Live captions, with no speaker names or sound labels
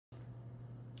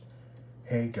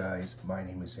Hey guys, my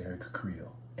name is Eric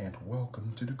Creel, and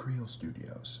welcome to the Creel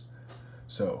Studios.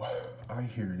 So, I'm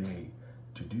here today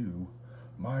to do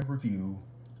my review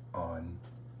on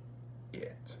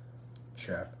It,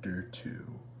 Chapter 2.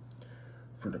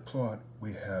 For the plot,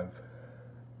 we have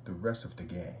the rest of the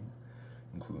gang,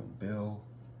 including Bill,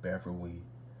 Beverly,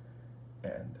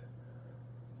 and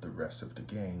the rest of the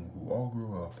gang who all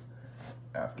grew up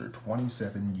after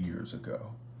 27 years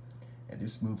ago. And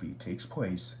this movie takes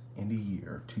place in the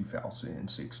year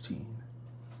 2016.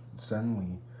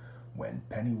 Suddenly, when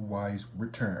Pennywise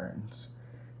returns,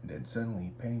 and then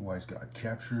suddenly Pennywise got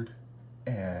captured,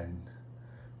 and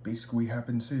basically what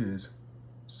happens is,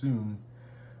 soon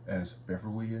as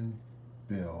Beverly and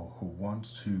Bill, who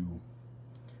wants to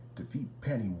defeat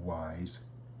Pennywise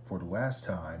for the last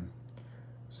time,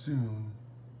 soon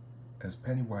as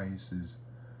Pennywise's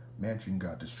mansion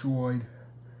got destroyed,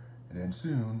 and then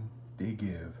soon they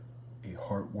give a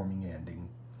heartwarming ending,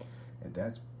 and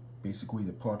that's basically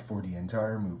the plot for the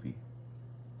entire movie.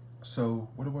 So,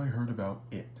 what have I heard about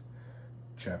It,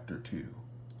 Chapter 2?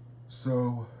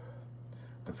 So,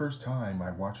 the first time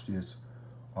I watched this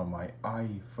on my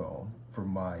iPhone from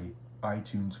my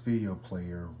iTunes video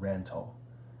player rental,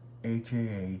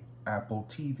 aka Apple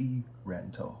TV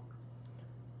rental,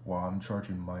 while I'm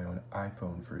charging my own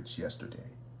iPhone for it yesterday.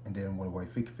 And then what do I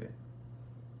think of it?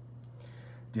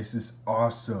 This is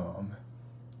awesome.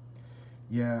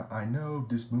 Yeah, I know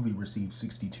this movie received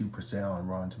 62% on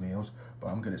Rotten Tomatoes, but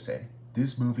I'm gonna say,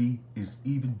 this movie is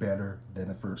even better than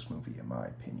the first movie in my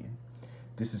opinion.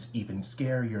 This is even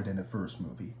scarier than the first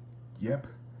movie. Yep,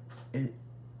 it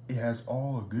has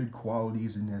all the good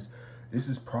qualities in this. This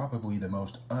is probably the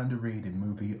most underrated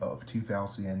movie of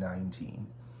 2019.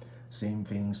 Same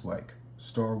things like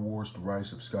Star Wars: The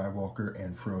Rise of Skywalker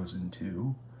and Frozen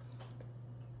 2.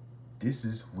 This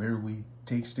is literally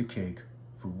takes the cake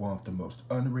for one of the most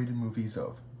underrated movies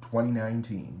of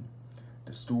 2019.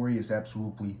 The story is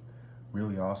absolutely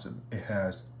really awesome. It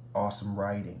has awesome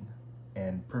writing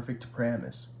and perfect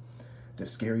premise. The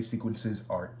scary sequences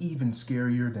are even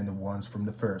scarier than the ones from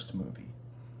the first movie.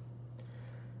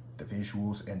 The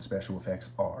visuals and special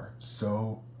effects are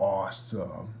so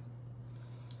awesome.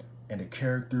 And the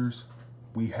characters,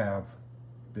 we have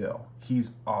Bill.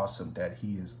 He's awesome that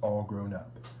he is all grown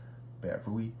up.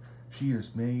 Beverly, she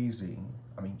is amazing.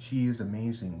 She is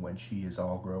amazing when she is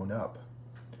all grown up.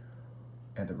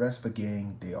 And the rest of the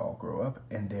gang, they all grow up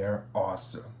and they're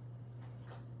awesome.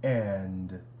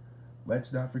 And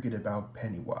let's not forget about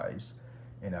Pennywise.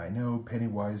 And I know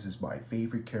Pennywise is my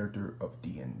favorite character of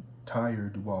the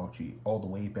entire duology, all the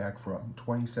way back from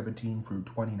 2017 through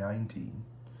 2019.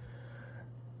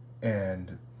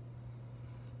 And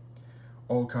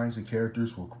all kinds of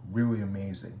characters look really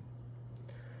amazing.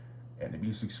 And the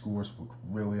music scores look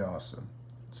really awesome.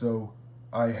 So,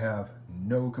 I have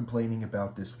no complaining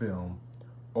about this film.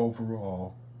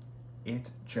 Overall,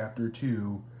 It Chapter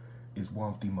 2 is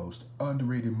one of the most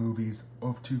underrated movies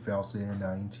of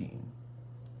 2019.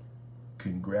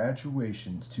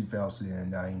 Congratulations,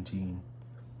 2019.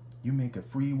 You make a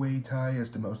three-way tie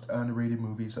as the most underrated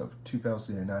movies of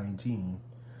 2019,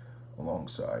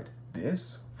 alongside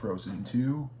this, Frozen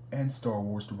 2, and Star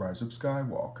Wars: The Rise of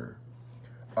Skywalker.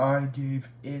 I gave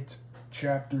It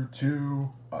Chapter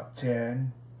 2 a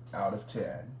 10 out of 10.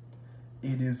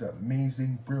 It is an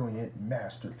amazing, brilliant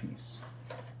masterpiece,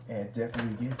 and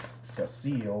definitely gets the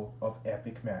seal of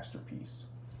epic masterpiece.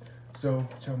 So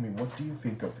tell me, what do you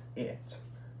think of It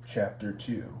Chapter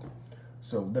 2?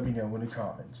 So let me know in the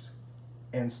comments.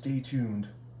 And stay tuned,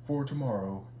 for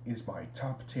tomorrow is my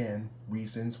top 10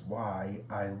 reasons why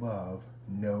I love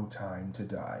No Time to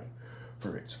Die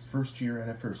for its first year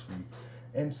anniversary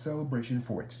and celebration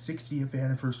for its 60th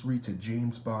anniversary to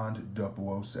James Bond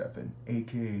 007,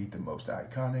 aka the most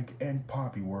iconic and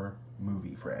popular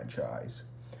movie franchise.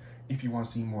 If you want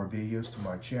to see more videos to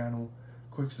my channel,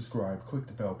 click subscribe, click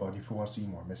the bell button if you want to see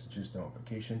more messages,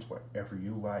 notifications, whatever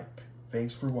you like.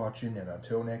 Thanks for watching, and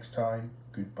until next time,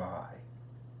 goodbye.